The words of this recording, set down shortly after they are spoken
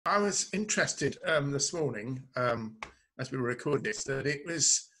I was interested this morning, as we were recording this, that it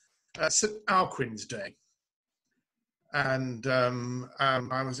was St Alcuin's Day. And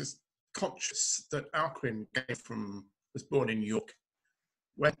I was just conscious that Alcuin was born in York,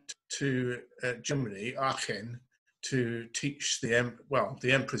 went to Germany, Aachen, to teach the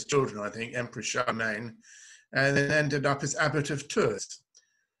emperor's children, I think, Emperor Charlemagne, and then ended up as abbot of Tours,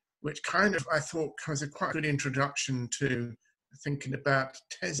 which kind of, I thought, was a quite good introduction to thinking about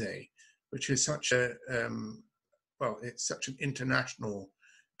Taize, which is such a, it's such an international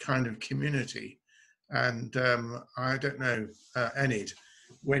kind of community. And I don't know, Enid,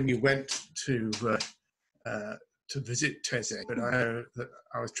 when you went to visit Taize, but I know that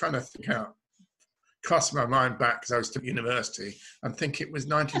I was trying to think out, cast my mind back because I was at university, and think it was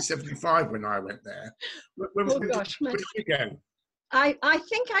 1975 when I went there. When did you go? I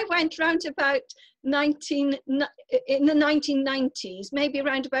think I went round about in the 1990s, maybe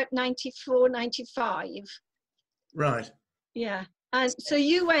around about 94, 95. Right. Yeah. And so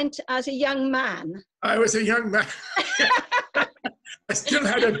you went as a young man. I was a young man. I still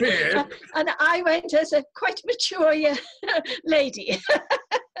had a beard. And I went as a quite mature lady.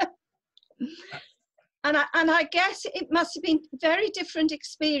 And I guess it must have been very different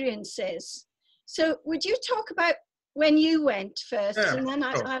experiences. So would you talk about when you went first, and then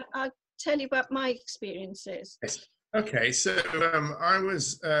I'll tell you about my experiences. Yes. Okay, so I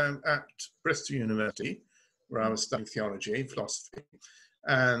was at Bristol University, where I was studying theology, philosophy,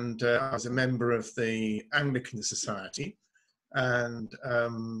 and I was a member of the Anglican Society, and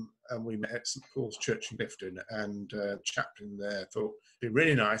we met at St Paul's Church in Clifton, and the chaplain there thought it'd be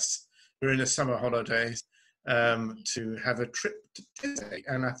really nice during the summer holidays to have a trip to Taize.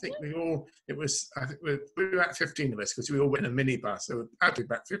 And I think we were about 15 of us, because we all went in a minibus, so actually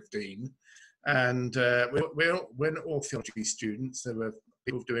about 15. And we're not all theology students, there were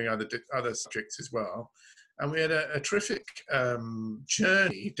people doing other subjects as well. And we had a terrific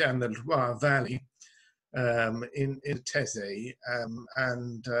journey down the Loire Valley in Taize,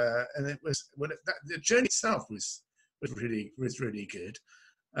 and it was the journey itself was really good.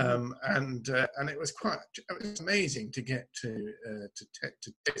 And it was amazing to get to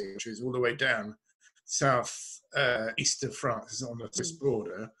Taize, which is all the way down south east of France on the Swiss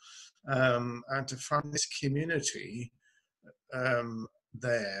border, and to find this community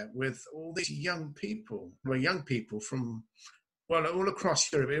there with all these young people. Young people from all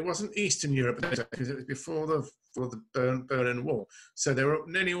across Europe. It wasn't Eastern Europe because it was before the Berlin Wall, so they were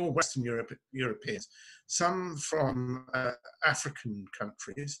nearly all Western Europeans. Some from African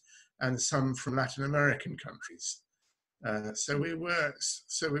countries and some from Latin American countries. So we were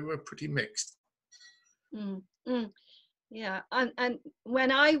pretty mixed. Yeah, and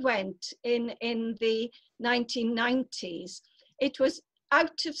when I went in the 1990s, it was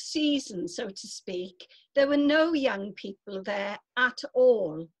out of season, so to speak. There were no young people there at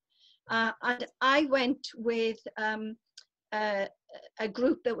all. And I went with a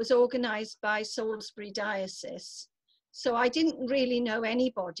group that was organised by Salisbury Diocese. So I didn't really know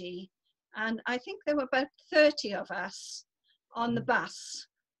anybody. And I think there were about 30 of us on the bus.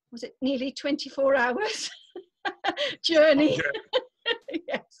 Was it nearly 24 hours journey? Okay.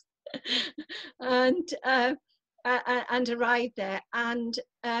 Yes. And arrived there. And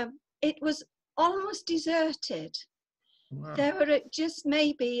it was almost deserted. Wow. There were just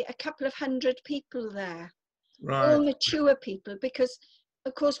maybe a couple of hundred people there. Right. All mature people, because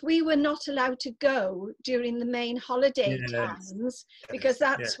of course we were not allowed to go during the main holiday times, because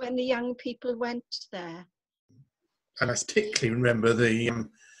that's when the young people went there. And I particularly remember the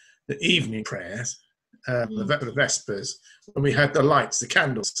evening prayers, the Vespers, when we had the lights, the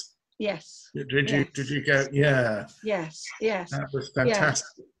candles. Yes. Did you go? Yeah. Yes. That was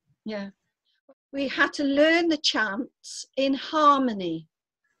fantastic. Yeah. We had to learn the chants in harmony.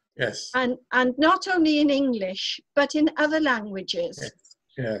 Yes. And not only in English, but in other languages.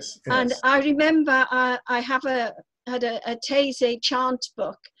 Yes. And I remember I had a Taize chant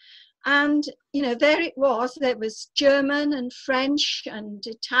book, and there it was. There was German and French and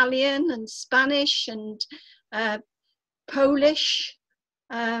Italian and Spanish and Polish,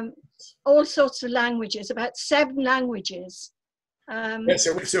 all sorts of languages, about 7 languages.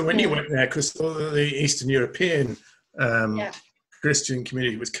 So when you went there, because all the Eastern European Christian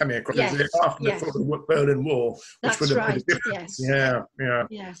community was coming across after the Berlin Wall, which would have been a difference.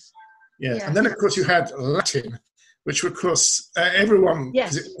 Yes. And then of course you had Latin, which of course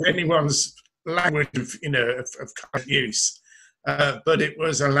anyone's language of current use, but it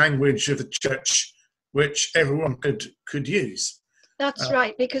was a language of the church which everyone could use. That's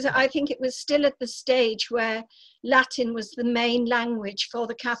right, because I think it was still at the stage where Latin was the main language for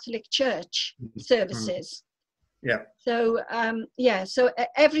the Catholic Church services. Yeah. So so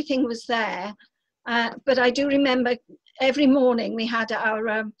everything was there. But I do remember every morning we had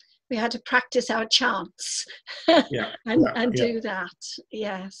to practice our chants and do that.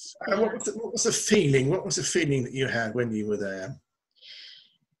 Yes. What was the feeling? What was the feeling that you had when you were there?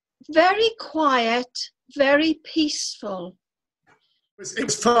 Very quiet, very peaceful. It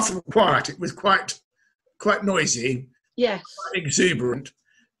was far from quiet. It was quite noisy. Yes. Quite exuberant.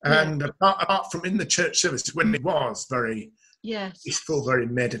 And apart from in the church service, when it was very peaceful, very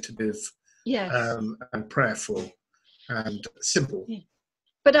meditative, and prayerful and simple. Yeah.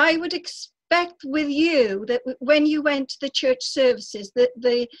 But I would expect with you that when you went to the church services, that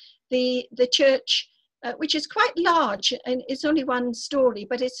the church, which is quite large, and it's only one story,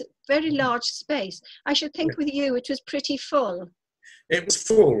 but it's a very large space. I should think with you it was pretty full. It was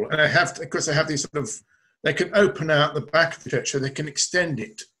full, and I have these sort of, they can open out the back of the church, so they can extend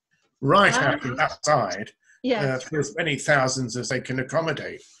it right out the outside for as many thousands as they can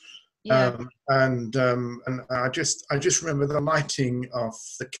accommodate. Yeah. And I just remember the lighting of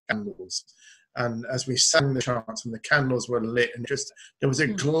the candles, and as we sang the chants and the candles were lit, and just there was a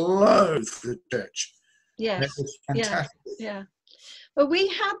glow through the church. Yes. It was fantastic. Yeah. Well, we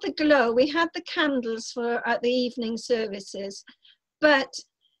had the glow, we had the candles at the evening services, but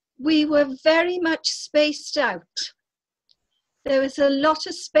we were very much spaced out. There was a lot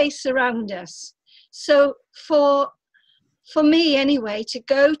of space around us. So for me anyway, to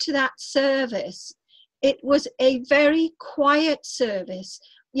go to that service, it was a very quiet service.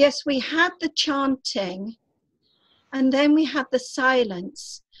 Yes, we had the chanting and then we had the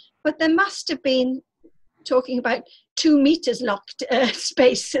silence, but there must have been, talking about 2 meters locked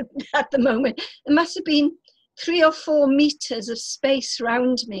space at the moment, there must have been 3 or 4 meters of space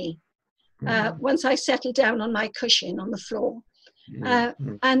around me once I settled down on my cushion on the floor.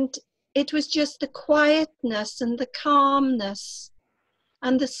 And it was just the quietness and the calmness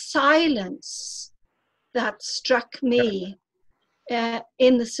and the silence that struck me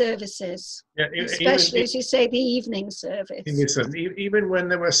in the services, especially, even, as you say, the evening service. Even when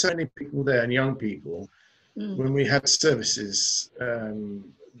there were so many people there and young people, when we had services,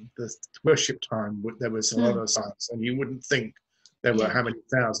 the worship time, there was a lot of silence, and you wouldn't think there were how many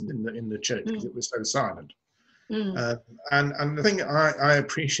thousand in the church because it was so silent. And the thing I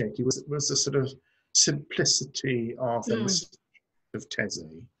appreciated was the sort of simplicity of the message of Taize.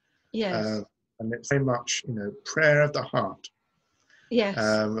 Yes. And it's very much, prayer of the heart. Yes.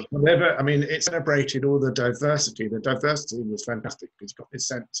 Whatever, I mean, it celebrated all the diversity. The diversity was fantastic. It's got this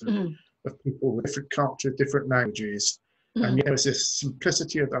sense of people with different cultures, different languages. And yet there's this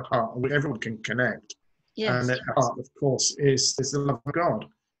simplicity of the heart where everyone can connect. Yes. And the heart, of course, is the love of God.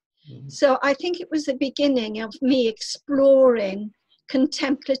 So I think it was the beginning of me exploring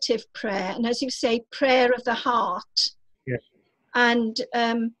contemplative prayer, and as you say, prayer of the heart, and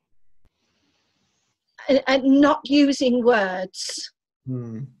not using words,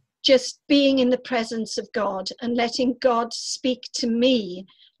 just being in the presence of God and letting God speak to me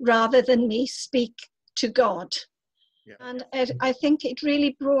rather than me speak to God. And I think it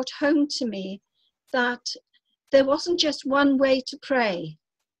really brought home to me that there wasn't just one way to pray.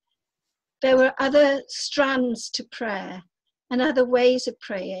 There were other strands to prayer and other ways of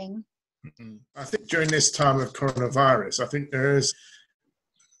praying. I think during this time of coronavirus, I think there is,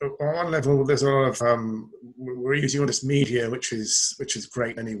 on one level, there's a lot of, we're using all this media, which is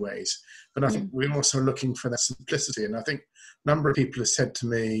great in many ways, but I think we're also looking for that simplicity. And I think a number of people have said to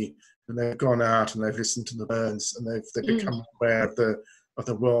me, when they've gone out and they've listened to the birds and they've become aware of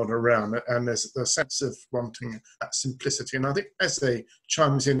the world around, and there's a sense of wanting that simplicity. And I think Taize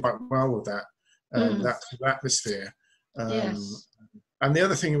chimes in quite well with that, that atmosphere. Yes. And the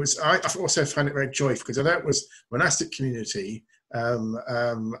other thing was, I also found it very joyful because although it was a monastic community, and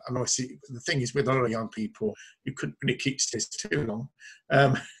obviously the thing is with a lot of young people, you couldn't really keep still too long.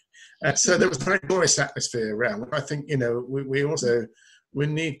 So there was a very joyous atmosphere around. I think, we also, we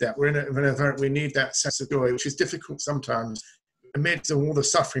need that. We're in an environment, we need that sense of joy, which is difficult sometimes amidst all the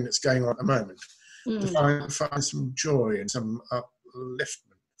suffering that's going on at the moment, to find some joy and some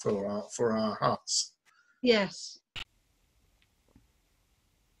upliftment for our hearts. Yes.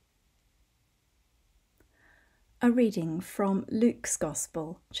 A reading from Luke's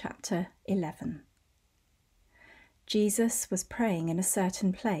Gospel, chapter 11. Jesus was praying in a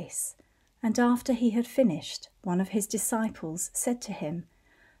certain place, and after he had finished, one of his disciples said to him,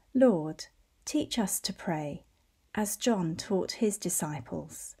 "Lord, teach us to pray, as John taught his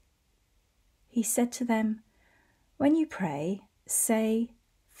disciples." He said to them, "When you pray, say,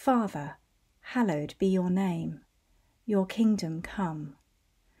 'Father, hallowed be your name. your kingdom come.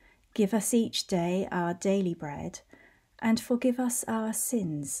 Give us each day our daily bread, and forgive us our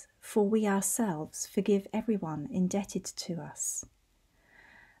sins, for we ourselves forgive everyone indebted to us.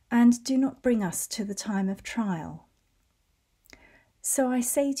 And do not bring us to the time of trial. So I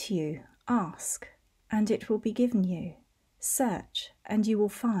say to you, ask, and it will be given you. Search, and you will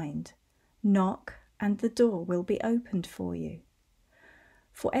find. Knock, and the door will be opened for you.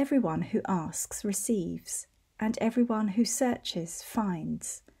 For everyone who asks receives, and everyone who searches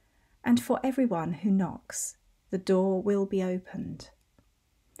finds, and for everyone who knocks, the door will be opened.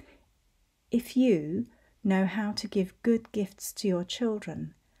 If you know how to give good gifts to your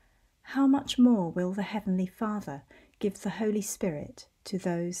children, how much more will the Heavenly Father give the Holy Spirit to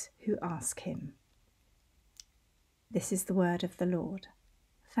those who ask him? This is the word of the Lord.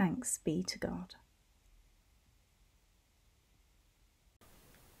 Thanks be to God.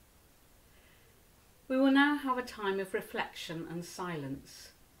 We will now have a time of reflection and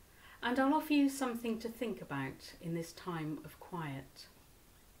silence, and I'll offer you something to think about in this time of quiet.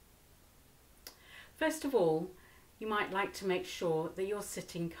 First of all, you might like to make sure that you're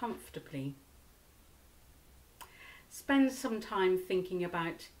sitting comfortably. Spend some time thinking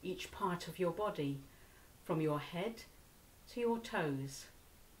about each part of your body, from your head to your toes.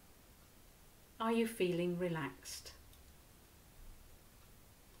 Are you feeling relaxed?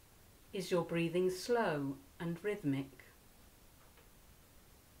 Is your breathing slow and rhythmic?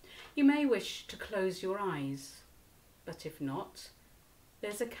 You may wish to close your eyes, but if not,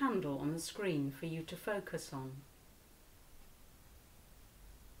 there's a candle on the screen for you to focus on.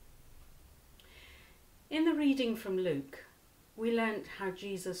 In the reading from Luke, we learnt how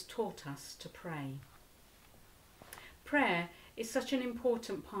Jesus taught us to pray. Prayer is such an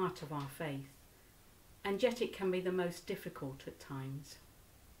important part of our faith, and yet it can be the most difficult at times.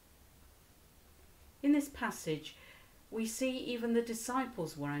 In this passage, we see even the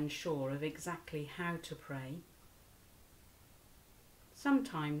disciples were unsure of exactly how to pray.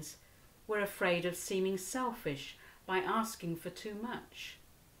 Sometimes we're afraid of seeming selfish by asking for too much.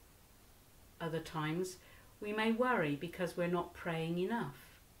 Other times we may worry because we're not praying enough.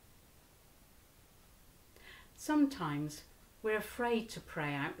 Sometimes we're afraid to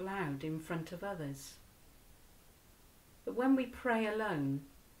pray out loud in front of others. But when we pray alone,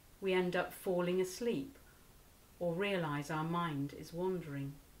 we end up falling asleep or realise our mind is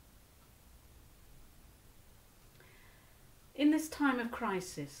wandering. In this time of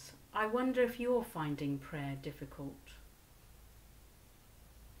crisis, I wonder if you're finding prayer difficult.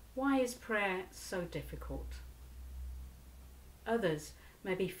 Why is prayer so difficult? Others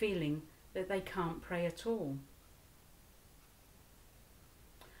may be feeling that they can't pray at all.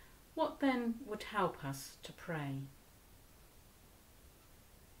 What then would help us to pray?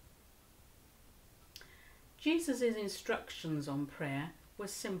 Jesus' instructions on prayer were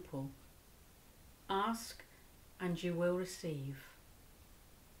simple. Ask and you will receive.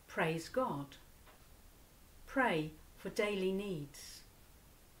 Praise God. Pray for daily needs.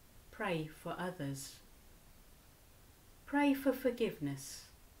 Pray for others. Pray for forgiveness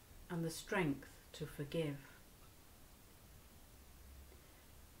and the strength to forgive.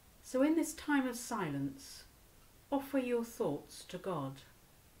 So in this time of silence, offer your thoughts to God.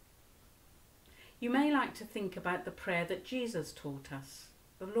 You may like to think about the prayer that Jesus taught us,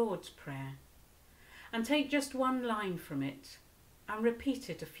 the Lord's Prayer, and take just one line from it and repeat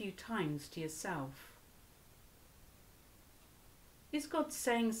it a few times to yourself. Is God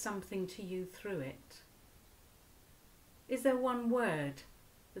saying something to you through it? Is there one word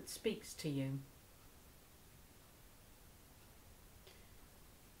that speaks to you?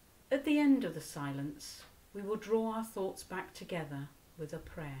 At the end of the silence, we will draw our thoughts back together with a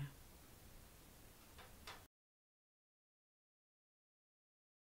prayer.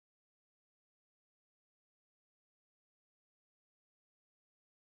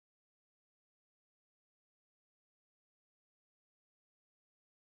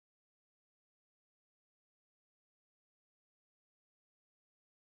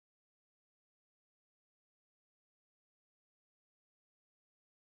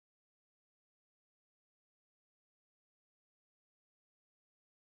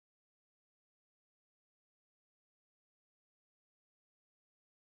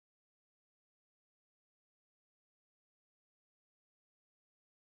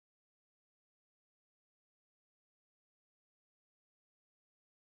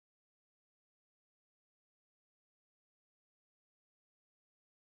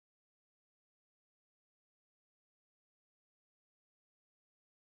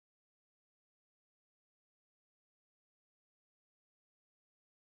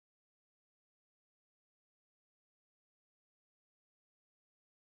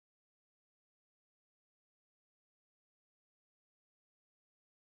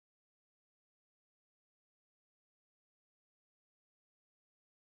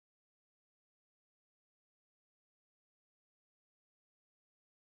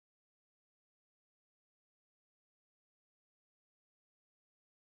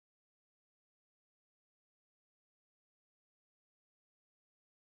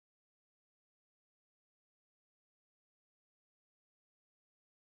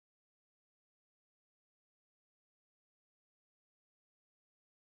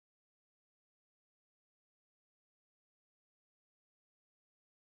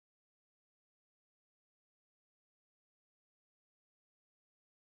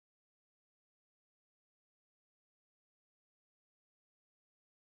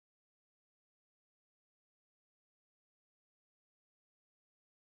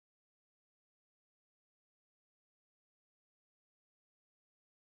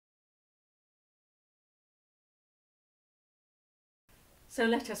 So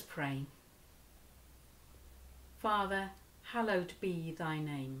let us pray. Father, hallowed be thy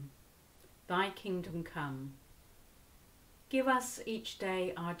name. Thy kingdom come. Give us each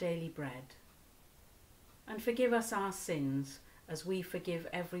day our daily bread. And forgive us our sins as we forgive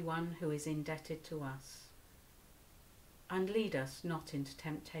everyone who is indebted to us. And lead us not into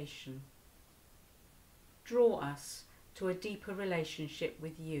temptation. Draw us to a deeper relationship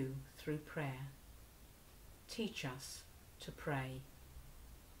with you through prayer. Teach us to pray.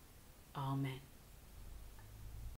 Amen.